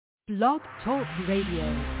Blog Talk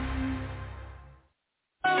Radio.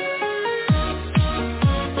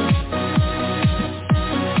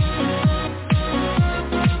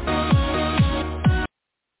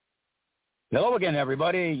 Hello again,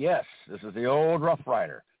 everybody. Yes, this is the old Rough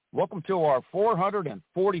Rider. Welcome to our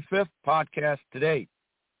 445th podcast today.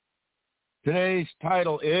 Today's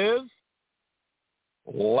title is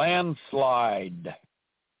Landslide.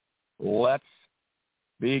 Let's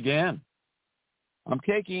begin. I'm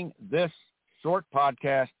taking this short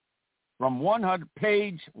podcast from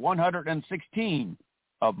page 116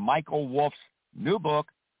 of Michael Wolff's new book,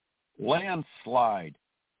 Landslide,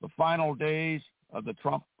 The Final Days of the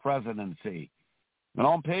Trump Presidency. And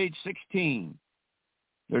on page 16,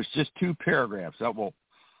 there's just two paragraphs that will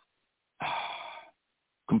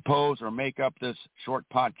compose or make up this short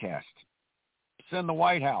podcast. It's in the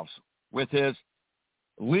White House with his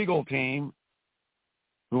legal team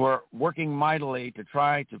who are working mightily to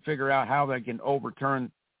try to figure out how they can overturn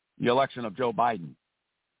the election of Joe Biden.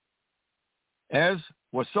 As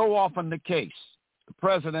was so often the case, the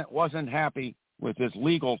president wasn't happy with his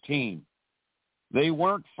legal team. They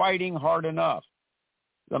weren't fighting hard enough.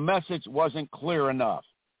 The message wasn't clear enough.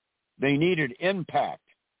 They needed impact.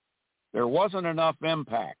 There wasn't enough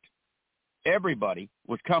impact. Everybody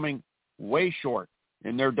was coming way short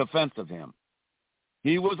in their defense of him.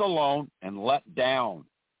 He was alone and let down.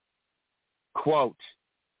 Quote,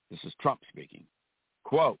 this is Trump speaking,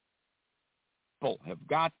 quote, people have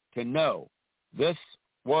got to know this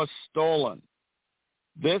was stolen.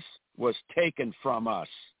 This was taken from us.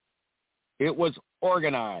 It was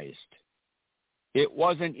organized. It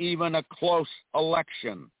wasn't even a close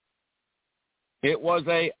election. It was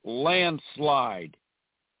a landslide.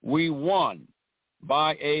 We won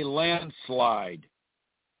by a landslide.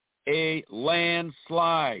 A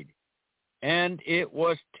landslide. And it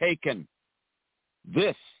was taken.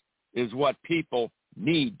 This is what people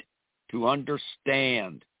need to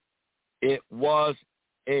understand. It was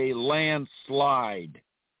a landslide.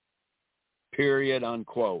 Period,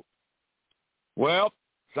 unquote. Well,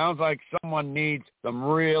 sounds like someone needs some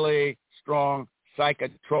really strong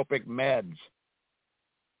psychotropic meds.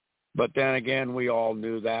 But then again, we all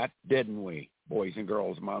knew that, didn't we, boys and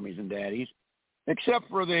girls, mommies and daddies? Except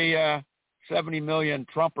for the 70 million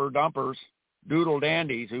Trumper dumpers, doodle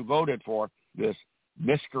dandies who voted for this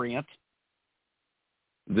miscreant,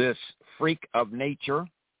 this freak of nature.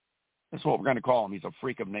 That's what we're going to call him. He's a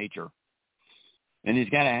freak of nature. And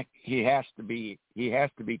he has to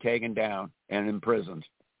be taken down and imprisoned.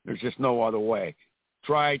 There's just no other way.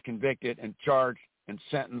 Tried, convicted, and charged, and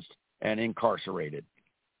sentenced, and incarcerated.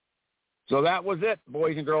 So that was it,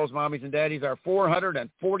 boys and girls, mommies and daddies, our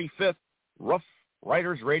 445th Rough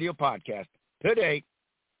Riders Radio podcast. Today,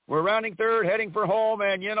 we're rounding third, heading for home,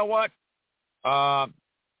 and you know what?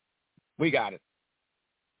 We got it.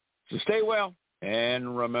 So stay well,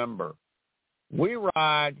 and remember, we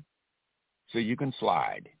ride so you can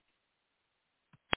slide.